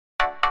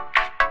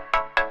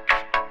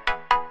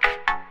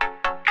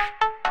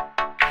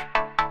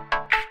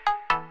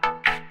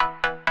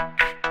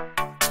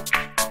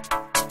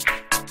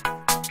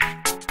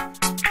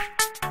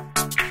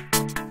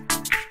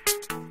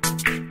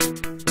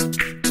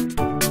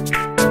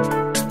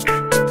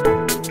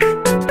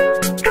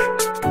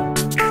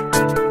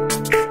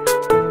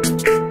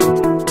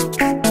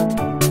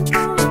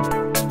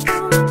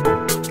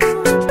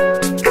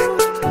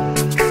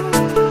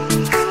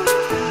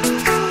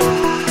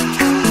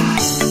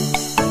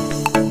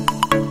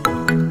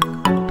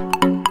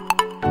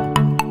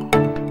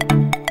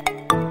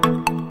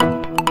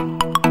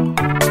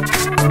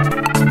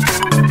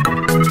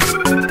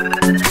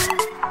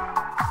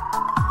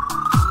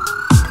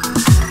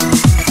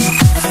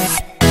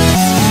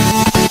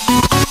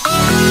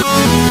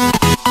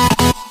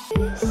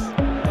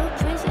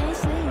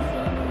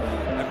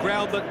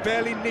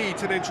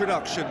quite an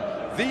introduction.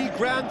 The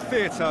grand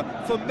theatre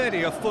for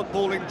many a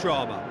footballing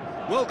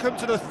drama. Welcome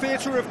to the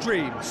Theatre of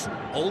Dreams,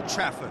 Old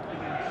Trafford.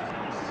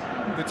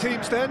 The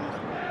teams then,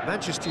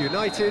 Manchester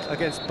United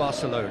against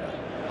Barcelona.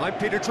 I'm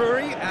Peter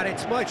Drury, and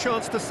it's my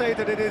chance to say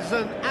that it is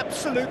an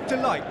absolute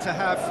delight to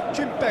have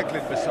Jim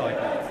Beglin beside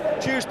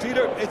me. Cheers,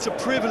 Peter. It's a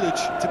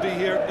privilege to be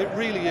here. It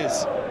really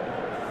is.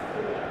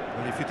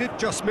 And if you did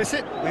just miss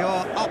it, we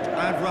are up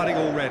and running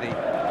already.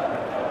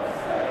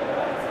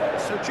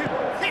 So Jim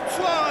hits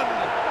one!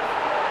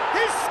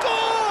 He's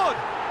scored!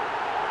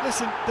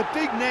 Listen, the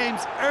big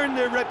names earn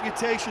their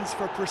reputations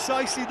for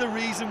precisely the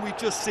reason we've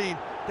just seen.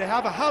 They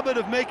have a habit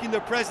of making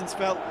their presence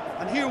felt,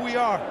 and here we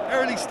are,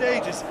 early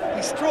stages.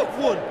 He struck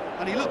one,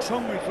 and he looks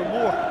hungry for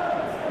more.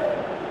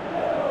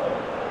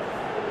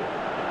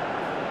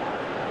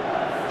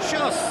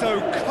 Just so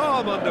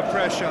calm under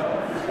pressure.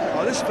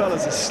 Oh, this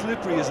fella's as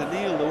slippery as a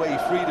needle the way he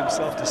freed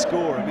himself to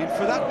score. I mean,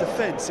 for that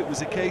defence, it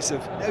was a case of,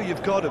 now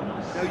you've got him,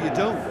 now you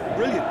don't.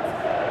 Brilliant.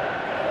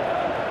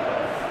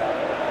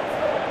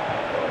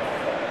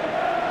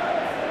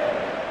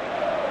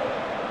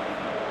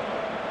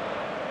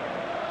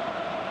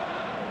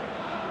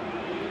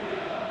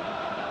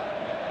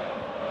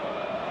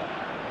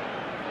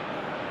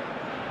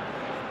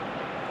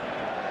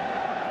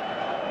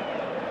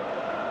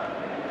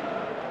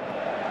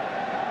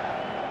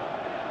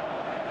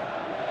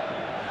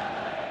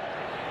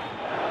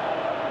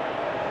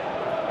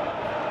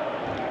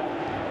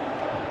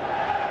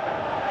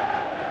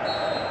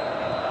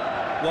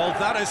 Well,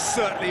 that has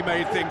certainly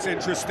made things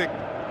interesting.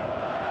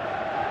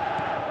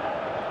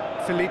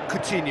 Philippe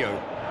Coutinho.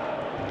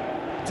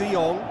 De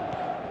Jong.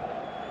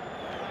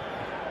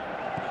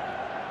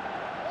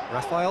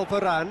 Rafael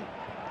Varane.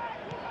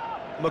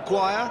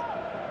 Maguire.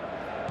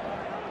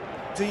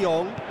 De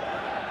Jong.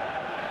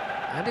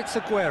 And it's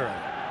Aguero.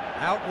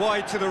 Out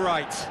wide to the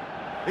right.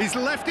 He's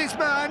left his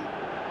man.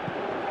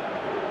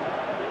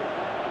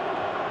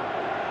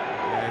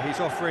 Yeah, he's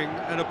offering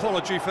an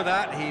apology for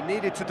that. He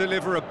needed to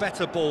deliver a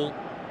better ball.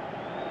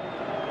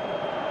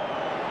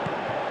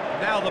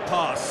 Now the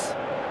pass.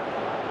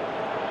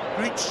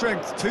 Great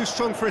strength, too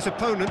strong for his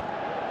opponent.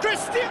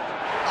 Christian!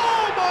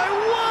 Oh, my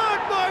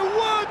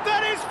word,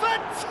 that is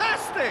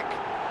fantastic!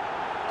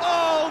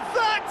 Oh,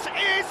 that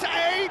is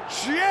a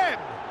gem!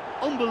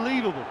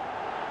 Unbelievable.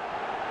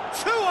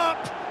 2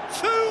 up,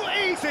 2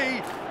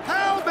 easy.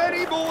 How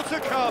many more to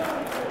come?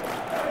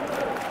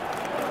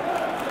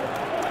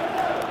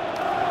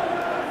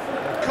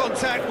 The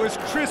contact was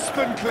crisp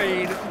and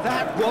clean.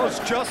 That was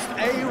just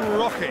a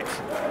rocket.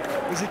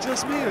 Is it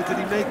just me, or did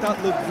he make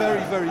that look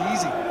very, very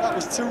easy? That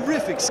was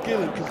terrific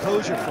skill and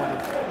composure from him.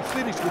 He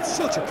finished with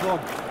such aplomb.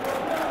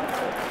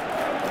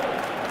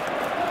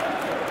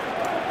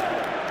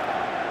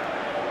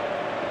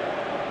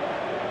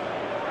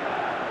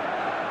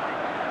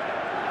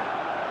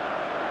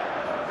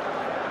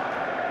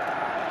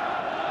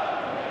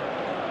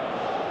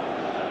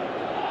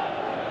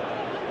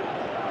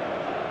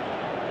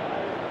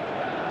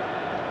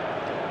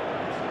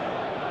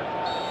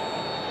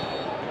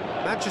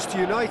 Manchester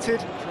United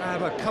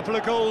grab a couple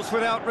of goals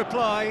without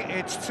reply.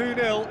 It's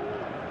 2-0.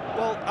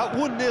 Well, at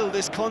 1-0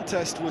 this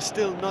contest was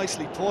still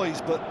nicely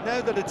poised, but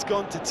now that it's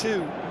gone to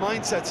 2,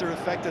 mindsets are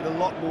affected a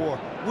lot more.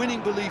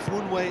 Winning belief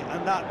one way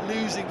and that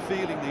losing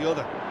feeling the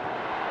other.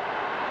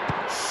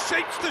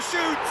 Shapes the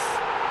shoots!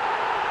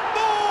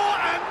 More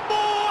and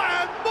more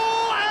and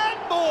more and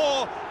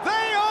more!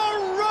 They are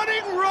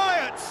running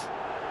riot!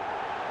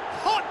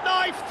 Hot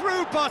knife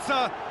through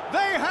butter!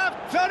 They have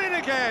done it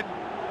again!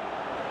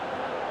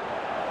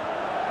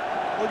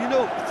 Well, you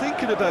know,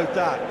 thinking about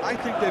that, I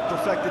think they've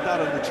perfected that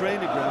on the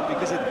training ground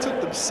because it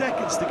took them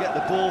seconds to get the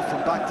ball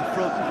from back to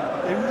front.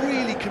 They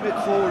really commit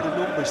forward in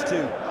numbers too.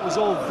 It was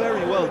all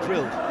very well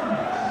drilled.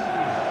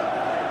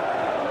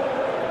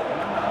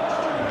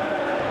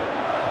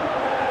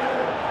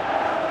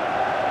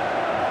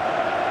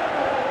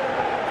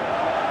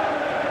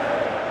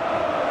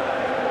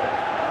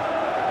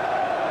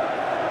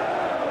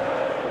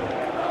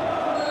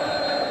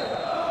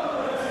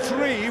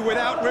 Three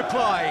without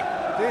reply.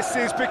 This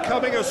is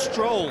becoming a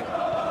stroll.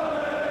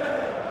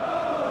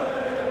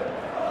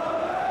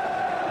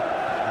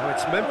 Now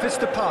it's Memphis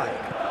Depay.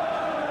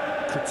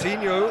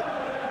 Coutinho.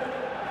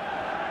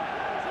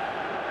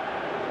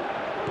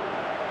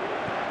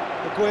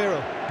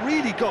 Aguero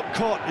really got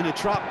caught in a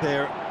trap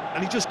there,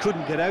 and he just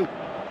couldn't get out.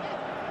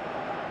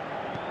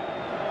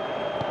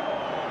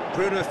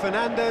 Bruno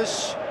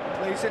Fernandes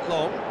plays it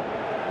long.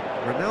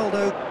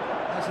 Ronaldo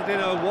has it in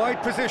a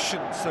wide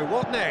position, so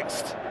what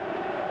next?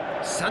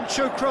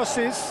 Sancho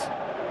crosses.